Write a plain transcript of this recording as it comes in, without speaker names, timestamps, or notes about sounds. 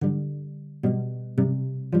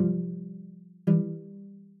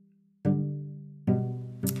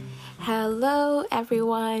Hello,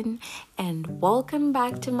 everyone, and welcome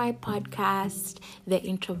back to my podcast, The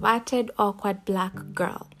Introverted Awkward Black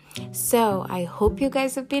Girl. So, I hope you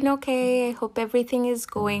guys have been okay. I hope everything is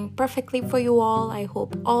going perfectly for you all. I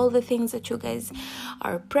hope all the things that you guys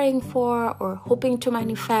are praying for or hoping to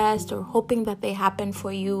manifest or hoping that they happen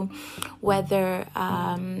for you, whether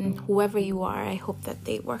whoever you are, I hope that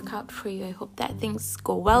they work out for you. I hope that things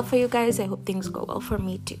go well for you guys. I hope things go well for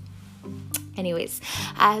me too. Anyways,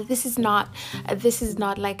 this is not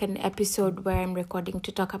like an episode where I'm recording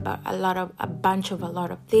to talk about a lot of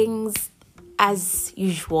things as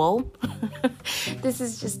usual. This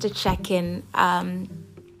is just a check-in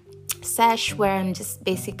sesh where I'm just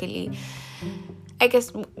basically, I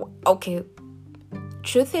guess, okay.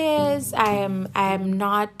 Truth is, I am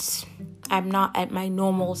not at my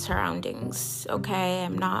normal surroundings. Okay,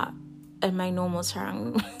 I'm not at my normal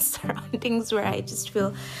surroundings where I just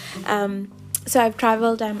feel. So I've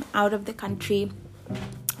traveled. I'm out of the country.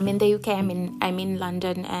 I'm in the UK. I'm in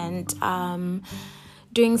London, and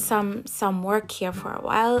doing some work here for a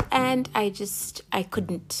while. And I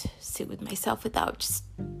couldn't sit with myself without just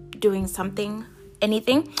doing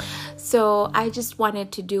anything. So I just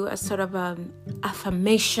wanted to do a sort of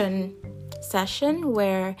affirmation session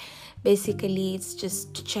where basically it's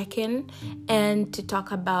just to check in and to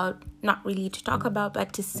talk about, not really to talk about,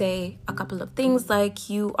 but to say a couple of things like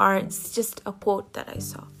it's just a quote that I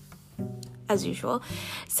saw, as usual.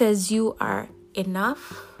 It says, you are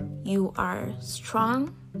enough, you are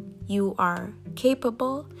strong, you are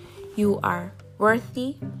capable, you are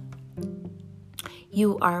worthy,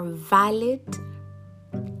 you are valid,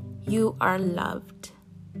 you are loved.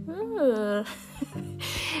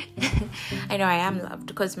 I know I am loved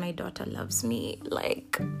because my daughter loves me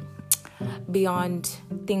like beyond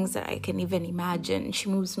things that I can even imagine. She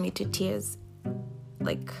moves me to tears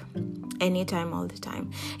like anytime, all the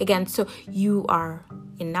time. Again, so you are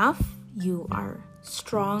enough, you are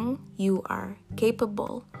strong, you are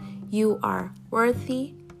capable, you are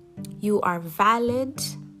worthy, you are valid,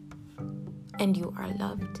 and you are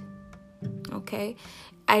loved. Okay?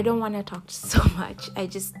 I don't want to talk so much. I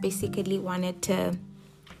just basically wanted to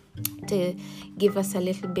give us a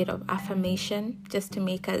little bit of affirmation just to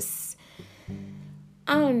make us,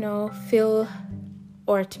 feel,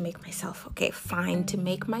 or to make myself, to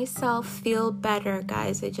make myself feel better,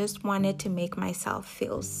 guys. I just wanted to make myself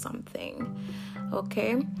feel something,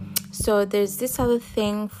 okay? So there's this other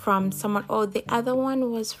thing from someone. Oh, the other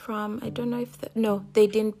one was from, I don't know if,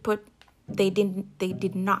 they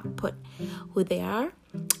did not put who they are.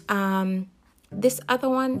 This other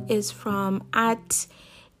one is from at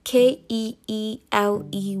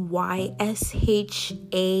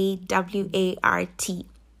KEELEYSHAWART.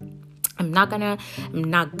 I'm not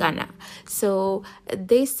gonna. So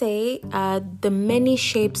they say the many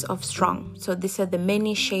shapes of strong. So these are the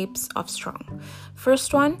many shapes of strong.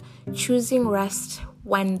 First one, choosing rest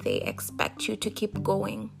when they expect you to keep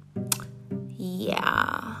going.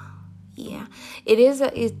 Yeah. It is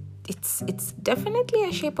it's definitely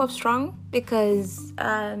a shape of strong because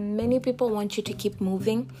many people want you to keep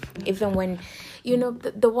moving even when,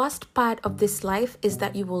 the worst part of this life is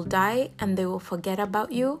that you will die and they will forget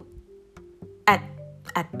about you.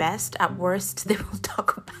 At best, at worst, they will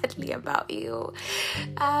talk badly about you.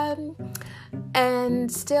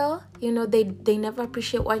 And still, they never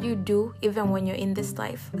appreciate what you do, even when you're in this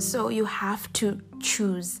life. So you have to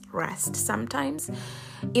choose rest sometimes,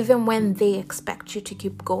 even when they expect you to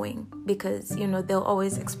keep going, because, they'll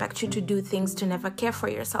always expect you to do things, to never care for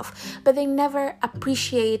yourself, but they never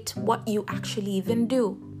appreciate what you actually even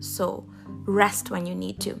do. So rest when you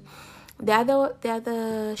need to. The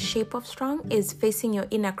other shape of strong is facing your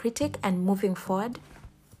inner critic and moving forward.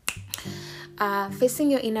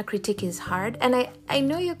 Facing your inner critic is hard, and I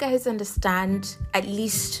know you guys understand at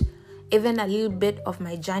least even a little bit of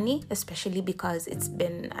my journey, especially because it's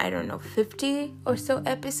been, 50 or so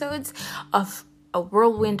episodes of a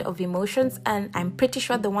whirlwind of emotions, and I'm pretty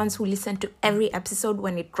sure the ones who listen to every episode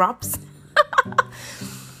when it drops,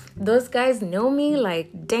 those guys know me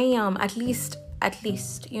like, damn, at least,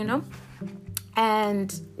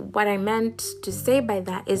 And what I meant to say by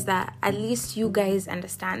that is that at least you guys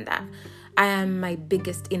understand that I am my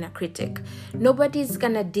biggest inner critic. Nobody's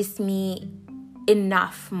gonna diss me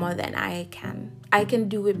enough more than I can. I can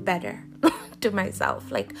do it better to myself.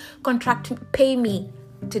 Like, pay me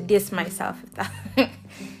to diss myself.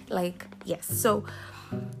 Yes. So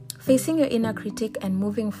facing your inner critic and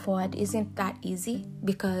moving forward isn't that easy,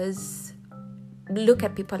 because look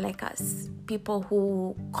at people like us, people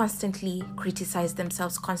who constantly criticize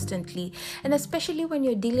themselves constantly, and especially when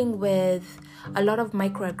you're dealing with a lot of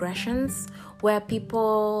microaggressions where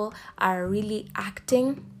people are really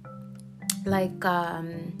acting like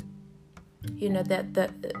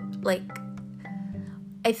like,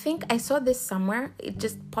 I think I saw this somewhere. It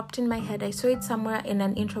just popped in my head. I saw it somewhere in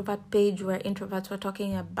an introvert page where introverts were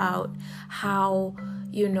talking about how,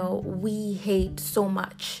 we hate so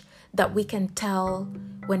much that we can tell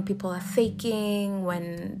when people are faking,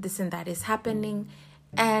 when this and that is happening,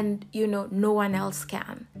 and, no one else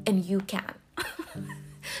can, and you can.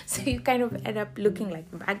 So you kind of end up looking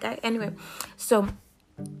like the bad guy. Anyway, so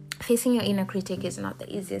facing your inner critic is not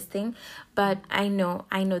the easiest thing, but I know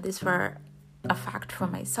this for a fact for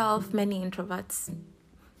myself. Many introverts,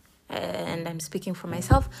 and I'm speaking for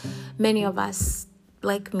myself, many of us,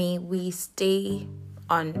 like me, we stay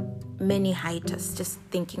on many hiatus just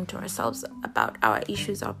thinking to ourselves about our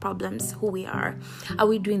issues, our problems, who we are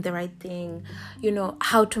we doing the right thing,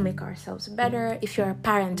 how to make ourselves better. If you're a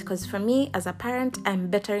parent, because for me as a parent, I'm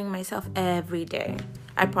bettering myself every day.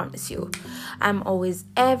 I promise you, I'm always,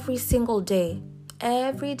 every single day,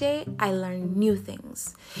 every day I learn new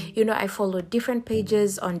things. I follow different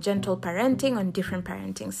pages on gentle parenting, on different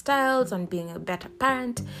parenting styles, on being a better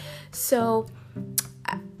parent. So,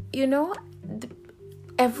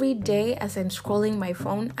 every day as I'm scrolling my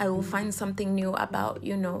phone, I will find something new about,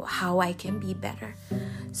 how I can be better.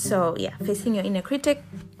 So yeah, facing your inner critic.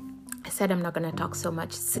 I said I'm not going to talk so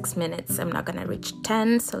much, 6 minutes. I'm not going to reach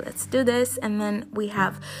 10. So let's do this. And then we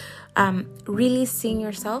have really seeing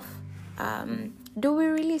yourself. Do we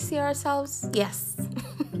really see ourselves? Yes.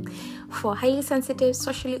 For highly sensitive,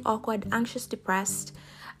 socially awkward, anxious, depressed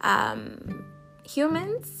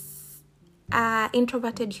humans,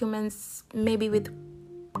 introverted humans, maybe with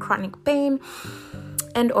chronic pain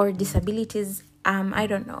and or disabilities. I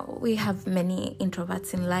don't know. We have many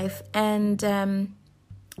introverts in life, and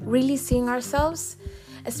really seeing ourselves,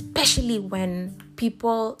 especially when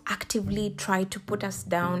people actively try to put us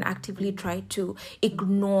down, actively try to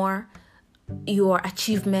ignore your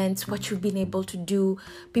achievements, what you've been able to do.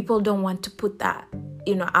 People don't want to put that,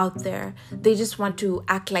 out there. They just want to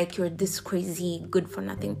act like you're this crazy, good for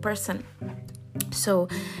nothing person. So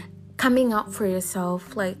coming out for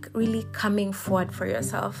yourself, like really coming forward for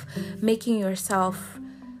yourself, making yourself,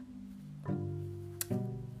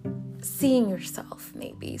 seeing yourself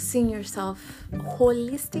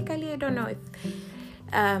holistically. I don't know if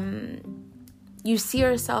you see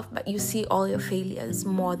yourself, but you see all your failures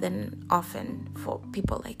more than often. For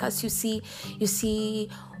people like us, you see, you see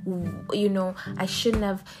a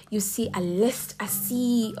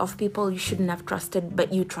sea of people you shouldn't have trusted,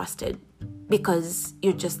 but you trusted because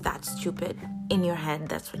you're just that stupid in your head.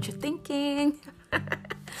 That's what you're thinking.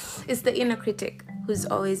 It's the inner critic who's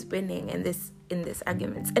always winning in this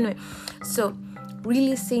arguments. Anyway, so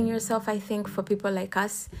really seeing yourself, I think for people like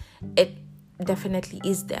us, it definitely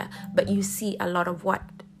is there, but you see a lot of what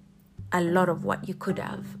you could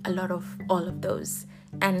have, a lot of all of those.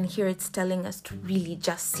 And here it's telling us to really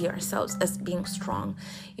just see ourselves as being strong.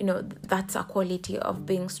 That's a quality of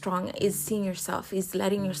being strong, is seeing yourself, is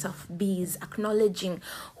letting yourself be, is acknowledging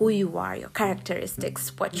who you are, your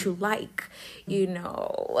characteristics, what you like, your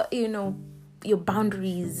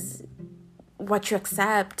boundaries, what you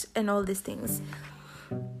accept, and all these things.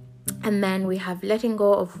 And then we have letting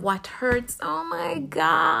go of what hurts. Oh my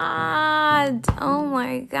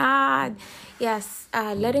God. Yes,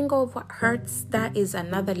 letting go of what hurts, that is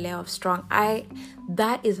another layer of strong.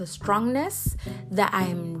 That is a strongness that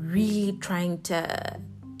I'm really trying to,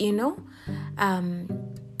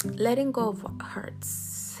 letting go of what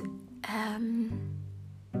hurts.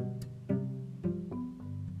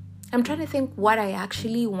 I'm trying to think what I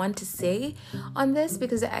actually want to say on this,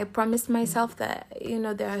 because I promised myself that,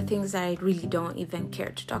 there are things that I really don't even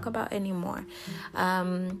care to talk about anymore.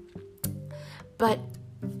 But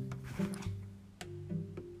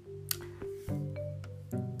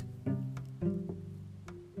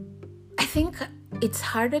I think it's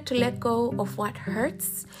harder to let go of what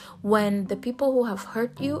hurts when the people who have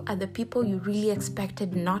hurt you are the people you really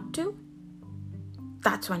expected not to.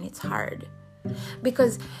 That's when it's hard.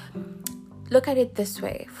 Because look at it this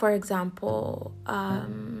way. For example,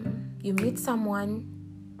 you meet someone,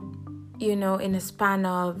 in a span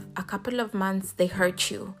of a couple of months, they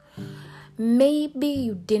hurt you. Maybe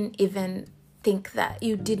you didn't even think that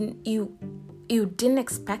you didn't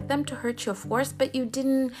expect them to hurt you, of course, but you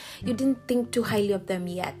didn't think too highly of them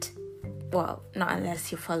yet. Well, not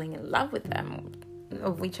unless you're falling in love with them,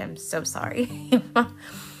 of which I'm so sorry.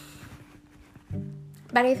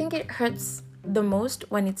 But I think it hurts the most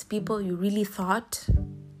when it's people you really thought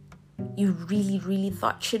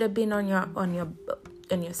should have been on your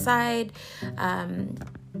side,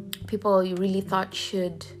 people you really thought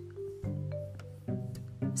should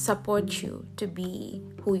support you to be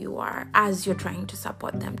who you are as you're trying to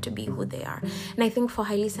support them to be who they are. And I think for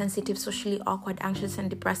highly sensitive, socially awkward, anxious, and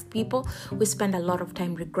depressed people, we spend a lot of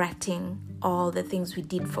time regretting all the things we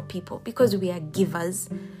did for people because we are givers.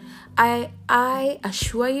 I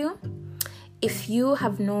assure you, if you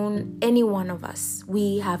have known any one of us,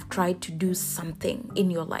 we have tried to do something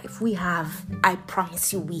in your life. We have. I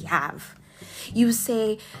promise you, we have. You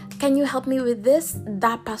say, can you help me with this?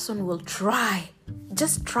 That person will try.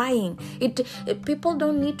 Just trying. People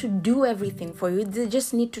don't need to do everything for you. They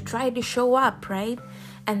just need to try to show up, right?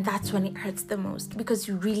 And that's when it hurts the most, because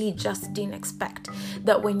you really just didn't expect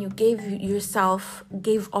that when you gave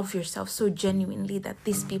of yourself so genuinely that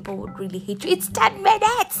these people would really hate you. It's 10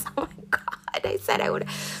 minutes. Oh my God, I said I would.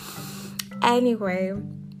 Anyway,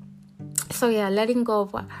 so yeah, letting go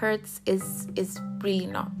of what hurts is really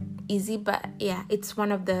not easy, but yeah, it's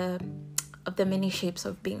one of the many shapes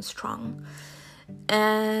of being strong.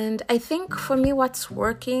 And I think for me, what's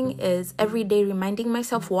working is every day reminding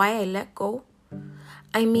myself why I let go.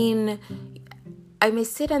 I mean, I may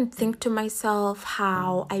sit and think to myself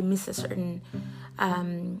how I miss a certain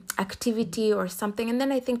activity or something, and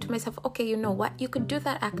then I think to myself, okay, you know what? You could do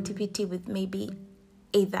that activity with maybe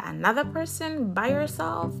either another person, by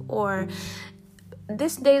yourself, or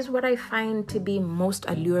these days what I find to be most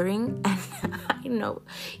alluring, and I know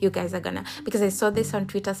you guys are gonna, because I saw this on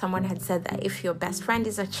Twitter, someone had said that if your best friend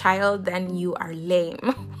is a child, then you are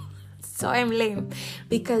lame. So I'm lame,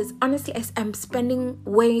 because honestly, I'm spending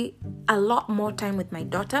a lot more time with my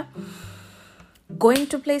daughter, going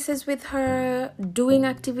to places with her, doing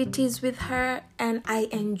activities with her, and I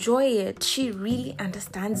enjoy it. She really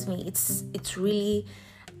understands me. It's really,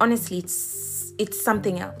 honestly, it's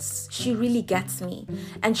something else. She really gets me,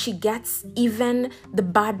 and she gets even the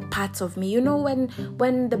bad parts of me. You know,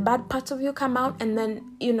 when the bad parts of you come out, and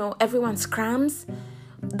then, you know, everyone scrams.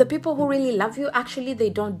 The people who really love you, actually,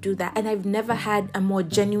 they don't do that. And I've never had a more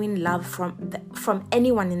genuine love from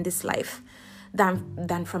anyone in this life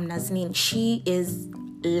than from Nazneen. She is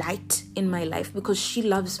light in my life because she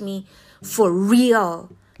loves me for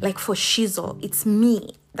real, like for shizzle. It's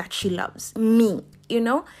me that she loves, me, you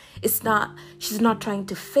know? She's not trying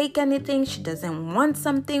to fake anything. She doesn't want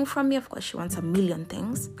something from me. Of course, she wants a million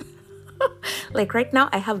things. Like right now,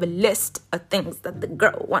 I have a list of things that the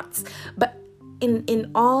girl wants. But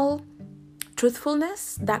in all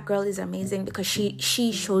truthfulness, that girl is amazing because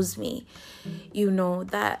she shows me, you know,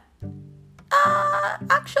 that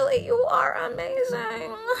actually you are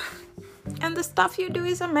amazing. And the stuff you do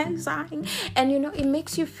is amazing. And, you know, it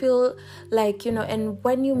makes you feel like, you know, and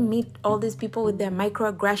when you meet all these people with their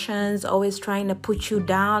microaggressions, always trying to put you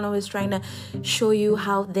down, always trying to show you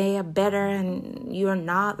how they are better and you're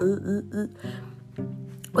not.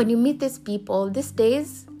 When you meet these people these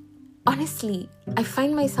days, honestly, I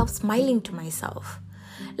find myself smiling to myself.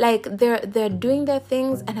 Like they're doing their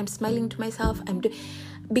things and I'm smiling to myself.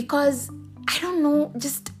 Because I don't know,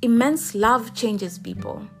 just immense love changes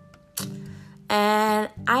people. And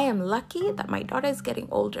I am lucky that my daughter is getting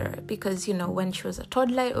older, because, you know, when she was a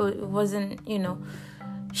toddler, it wasn't, you know,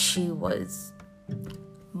 she was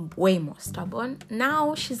way more stubborn.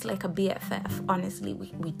 Now she's like a BFF. Honestly,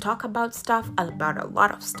 we talk about a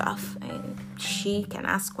lot of stuff, and she can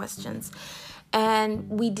ask questions, and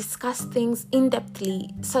we discuss things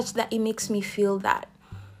in-depthly, such that it makes me feel that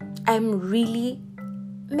I'm really,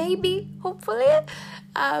 maybe, hopefully,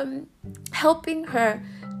 helping her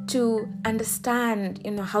to understand,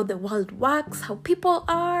 you know, how the world works, how people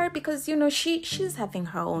are, because, you know, she's having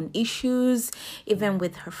her own issues, even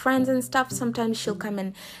with her friends and stuff. Sometimes she'll come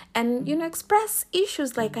and you know, express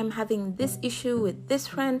issues, like I'm having this issue with this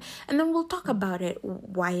friend, and then we'll talk about it.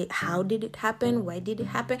 How did it happen? Why did it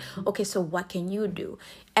happen? Okay, so what can you do?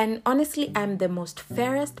 And honestly, I'm the most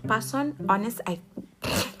fairest person.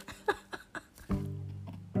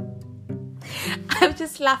 I've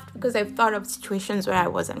just laughed because I've thought of situations where I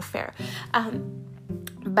wasn't fair.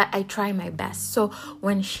 But I try my best. So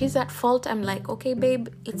when she's at fault, I'm like, okay, babe,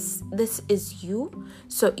 this is you.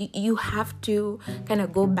 So you have to kind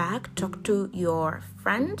of go back, talk to your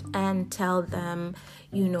friend and tell them,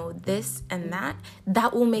 you know, this and that.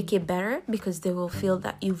 That will make it better, because they will feel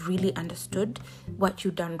that you've really understood what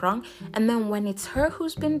you've done wrong. And then when it's her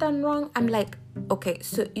who's been done wrong, I'm like, okay,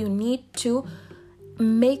 so you need to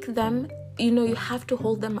make them, you know, you have to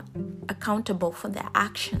hold them accountable for their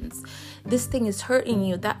actions. This thing is hurting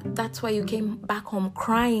you. That's why you came back home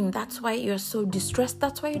crying. That's why you're so distressed.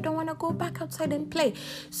 That's why you don't want to go back outside and play.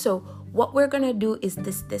 So what we're going to do is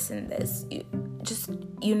this, and this.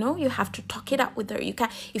 You know, you have to talk it out with her. You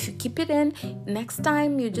can't, if you keep it in, next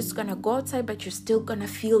time you're just going to go outside, but you're still going to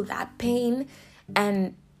feel that pain.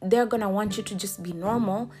 And they're gonna want you to just be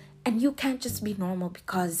normal, and you can't just be normal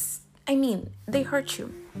because, they hurt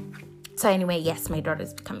you. So anyway, yes, my daughter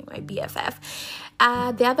is becoming my BFF.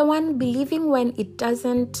 The other one, believing when it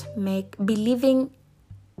doesn't make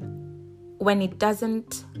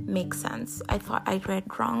sense. I thought I read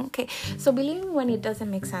wrong. Okay, so believing when it doesn't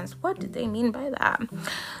make sense. What did they mean by that?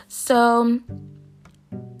 So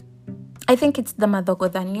I think it's the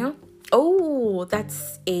madogodhanyo. Oh,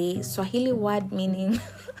 that's a Swahili word meaning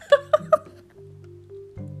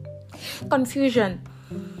confusion.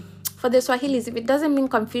 For the Swahilis, if it doesn't mean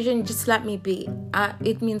confusion, just let me be.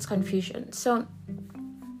 It means confusion. So,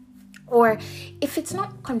 or if it's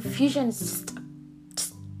not confusion, it's just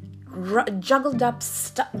juggled up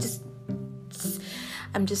stuff.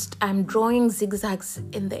 I'm drawing zigzags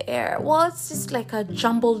in the air. Well, it's just like a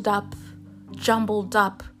jumbled up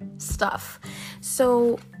stuff.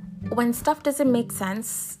 So when stuff doesn't make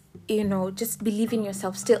sense, just believe in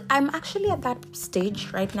yourself still. I'm actually at that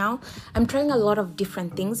stage right now. I'm trying a lot of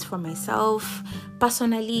different things for myself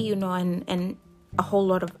personally, and a whole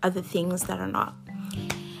lot of other things that are not.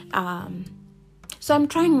 So I'm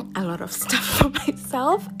trying a lot of stuff for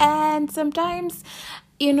myself, and sometimes,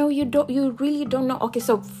 you really don't know. Okay,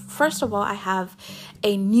 so first of all, I have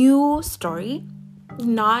a new story,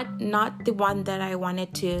 not the one that I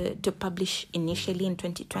wanted to publish initially in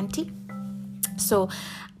 2020. So,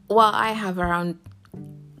 I have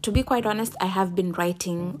to be quite honest, I have been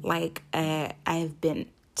writing like I've been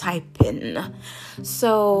typing.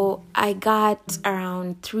 So I got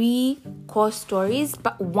around 3 core stories,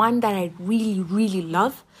 but one that I really, really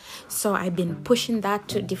love. So I've been pushing that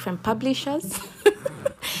to different publishers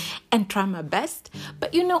and try my best.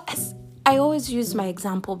 But as I always use my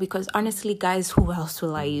example, because honestly, guys, who else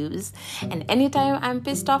will I use? And anytime I'm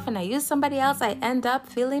pissed off and I use somebody else, I end up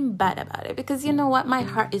feeling bad about it, because you know what? My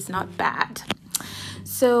heart is not bad.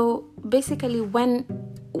 So basically, when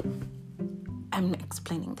I'm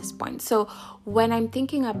explaining this point, so when I'm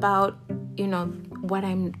thinking about, what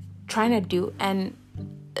I'm trying to do, and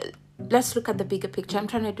let's look at the bigger picture. I'm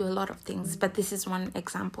trying to do a lot of things, but this is one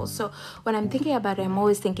example. So when I'm thinking about it, I'm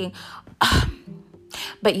always thinking,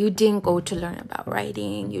 but you didn't go to learn about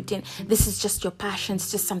writing. This is just your passion.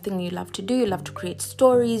 It's just something you love to do. You love to create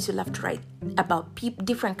stories. You love to write about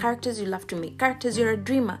different characters. You love to make characters. You're a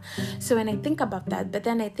dreamer. So when I think about that, but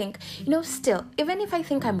then I think, still, even if I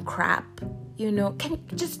think I'm crap, can you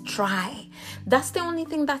just try? That's the only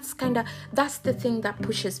thing that's the thing that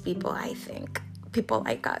pushes people, I think. People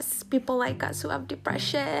like us who have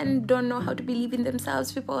depression, don't know how to believe in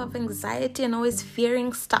themselves, people have anxiety and always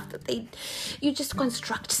fearing stuff you just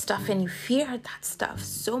construct stuff and you fear that stuff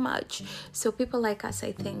so much. So people like us,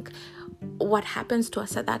 I think, what happens to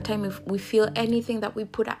us at that time, if we feel anything that we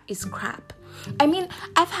put out is crap.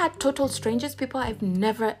 I've had total strangers, people I've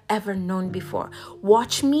never ever known before,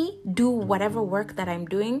 watch me do whatever work that I'm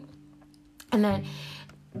doing, and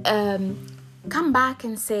then come back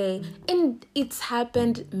and say, and it's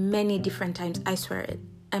happened many different times, I swear it,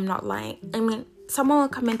 I'm not lying. Someone will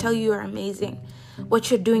come and tell you you're amazing,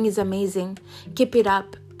 what you're doing is amazing, keep it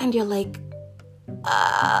up, and you're like,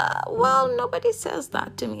 well, nobody says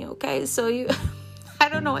that to me, okay? So I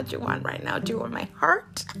don't know what you want right now. Do you want my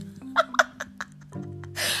heart?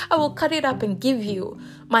 I will cut it up and give you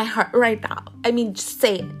my heart right now. Just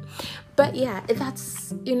say it. But yeah,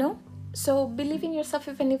 that's, so believe in yourself,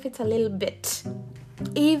 even if it's a little bit,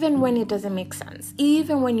 even when it doesn't make sense,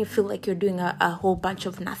 even when you feel like you're doing a whole bunch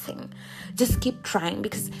of nothing, just keep trying,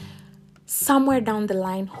 because somewhere down the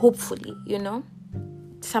line, hopefully,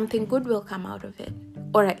 something good will come out of it,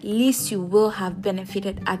 or at least you will have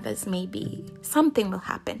benefited others. Maybe something will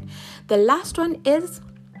happen. The last one is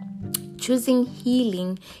choosing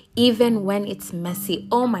healing even when it's messy.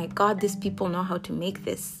 Oh my God, these people know how to make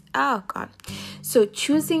this. Oh God. So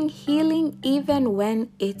choosing healing even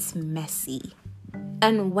when it's messy.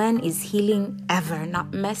 And when is healing ever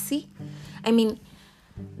not messy?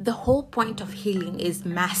 The whole point of healing is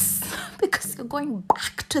mess because you're going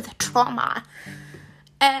back to the trauma.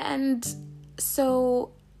 And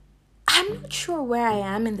so I'm not sure where I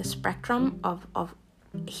am in the spectrum of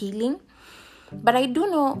healing, but I do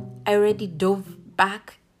know I already dove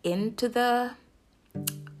back into the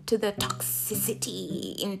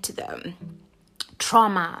toxicity, into the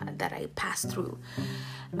trauma that I passed through.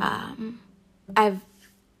 I've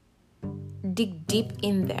dig deep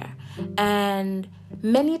in there, and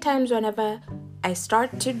many times whenever I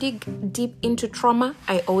start to dig deep into trauma,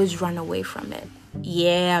 I always run away from it.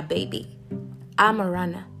 Yeah, baby, I'm a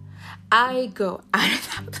runner. I go out of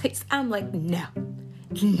that place. I'm like, no,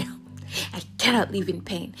 I cannot live in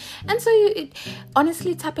pain. And so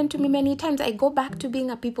honestly, it's happened to me many times. I go back to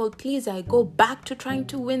being a people pleaser. I go back to trying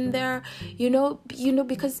to win there,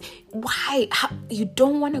 because why? You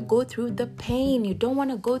don't want to go through the pain. You don't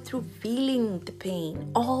want to go through feeling the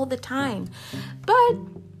pain all the time. But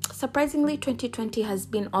surprisingly, 2020 has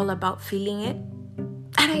been all about feeling it.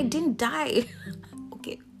 And I didn't die.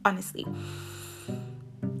 Okay, honestly.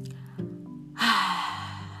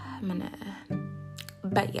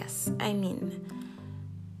 But yes, I mean,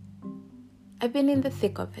 I've been in the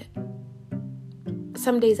thick of it.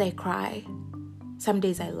 Some days I cry. Some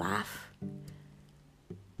days I laugh.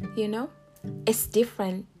 It's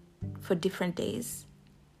different for different days.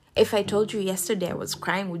 If I told you yesterday I was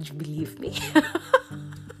crying, would you believe me?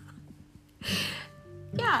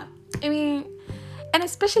 Yeah, I mean, and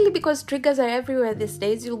especially because triggers are everywhere these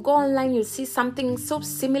days. You'll go online, you'll see something so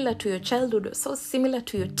similar to your childhood or so similar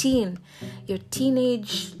to your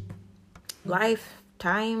teenage life,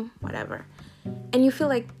 time, whatever. And you feel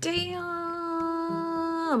like,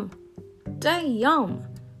 damn,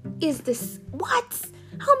 is this, what?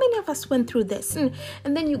 How many of us went through this? And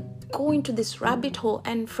then you go into this rabbit hole.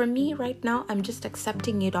 And for me right now, I'm just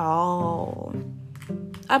accepting it all.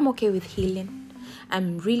 I'm okay with healing.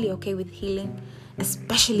 I'm really okay with healing.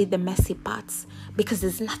 Especially the messy parts, because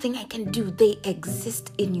there's nothing I can do. They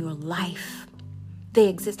exist in your life. They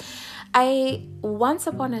exist. I once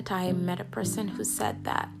upon a time met a person who said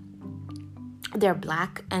that they're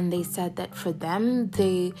Black, and they said that for them,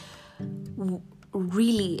 they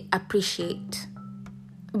really appreciate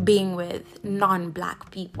being with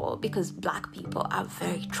non-Black people because Black people are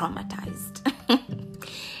very traumatized.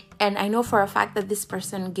 And I know for a fact that this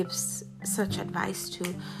person gives such advice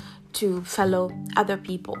to fellow other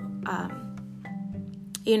people,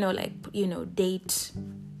 date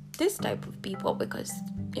this type of people because,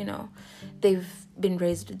 they've been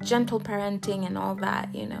raised with gentle parenting and all that,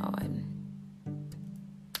 and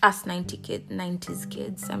us 90s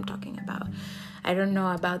kids I'm talking about. I don't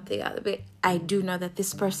know about the other, but I do know that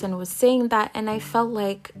this person was saying that, and I felt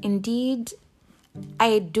like indeed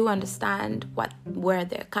I do understand where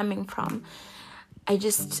they're coming from. It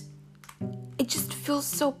just feels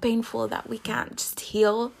so painful that we can't just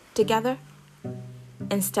heal together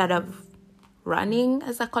instead of running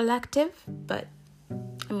as a collective. But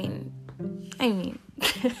I mean,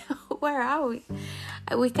 where are we?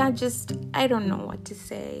 We can't just, I don't know what to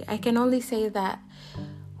say. I can only say that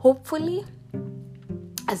hopefully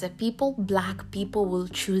as a people, Black people will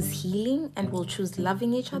choose healing and will choose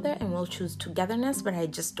loving each other and will choose togetherness. But I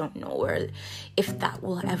just don't know if that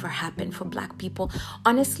will ever happen for Black people.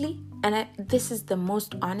 Honestly, and this is the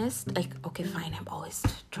most honest, okay, fine, I'm always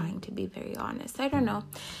trying to be very honest. I don't know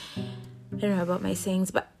about my sayings,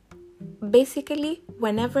 but basically,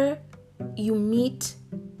 whenever you meet,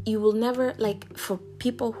 you will never, for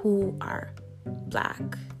people who are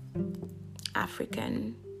Black,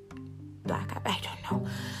 African, Black, I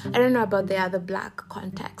don't know about the other Black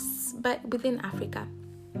contexts, but within Africa,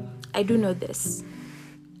 I do know this,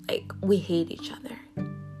 we hate each other.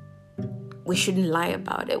 We shouldn't lie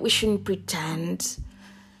about it. We shouldn't pretend.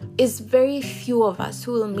 It's very few of us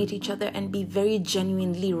who will meet each other and be very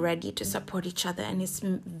genuinely ready to support each other. And it's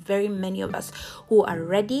very many of us who are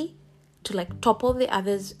ready to topple the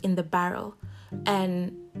others in the barrel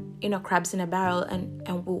and, crabs in a barrel. And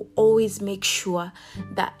we'll always make sure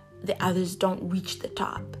that the others don't reach the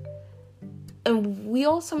top. And we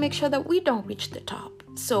also make sure that we don't reach the top.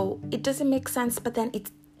 So it doesn't make sense, but then it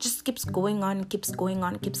just keeps going on,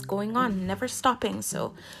 never stopping.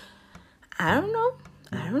 So I don't know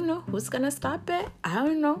who's gonna stop it. I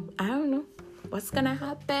don't know what's gonna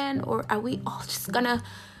happen, or are we all just gonna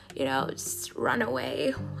just run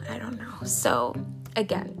away? I don't know. So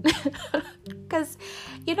again, because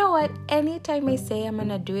you know what, anytime I say I'm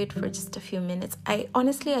gonna do it for just a few minutes, I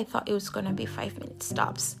thought it was gonna be 5-minute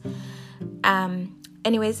stops.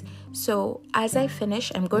 Anyways, so as I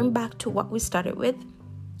finish, I'm going back to what we started with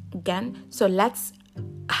again. So let's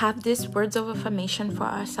have these words of affirmation for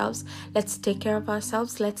ourselves. Let's take care of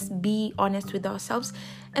ourselves. Let's be honest with ourselves,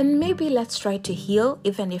 and maybe let's try to heal,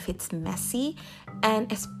 even if it's messy,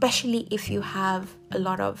 and especially if you have a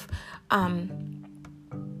lot of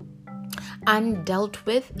undealt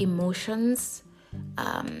with emotions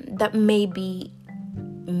that may be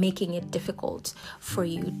making it difficult for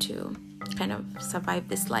you to kind of survive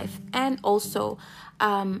this life. And also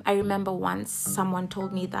I remember once someone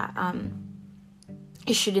told me that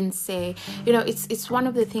you shouldn't say, it's one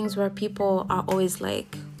of the things where people are always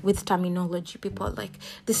with terminology, people are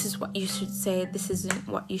this is what you should say, this isn't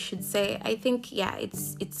what you should say. I think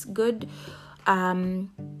it's good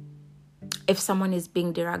if someone is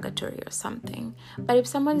being derogatory or something. But if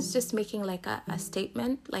someone's just making like a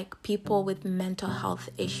statement, like people with mental health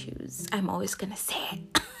issues, I'm always gonna say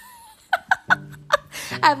it.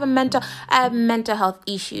 I have mental health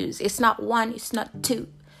issues. It's not one, it's not two,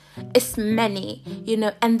 it's many,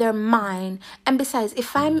 and they're mine. And besides,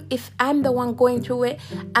 if I'm the one going through it,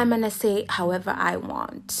 I'm gonna say however I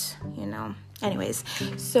want. Anyways,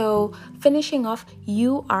 so finishing off,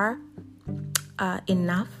 you are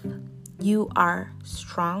enough, you are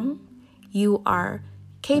strong, you are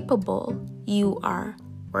capable, you are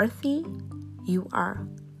worthy, you are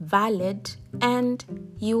valid,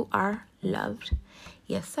 and you are loved.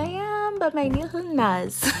 Yes, I am, but my little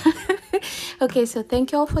nuz. Okay, so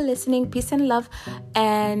thank you all for listening. Peace and love.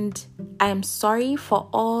 And I am sorry for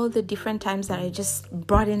all the different times that I just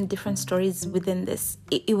brought in different stories within this.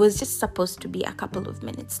 It was just supposed to be a couple of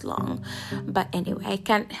minutes long. But anyway, I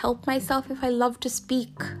can't help myself if I love to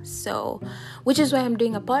speak. So, which is why I'm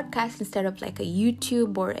doing a podcast instead of like a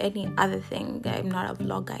YouTube or any other thing. I'm not a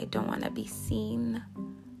vlogger. I don't want to be seen.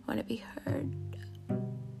 I want to be heard.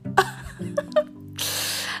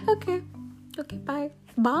 Okay, bye.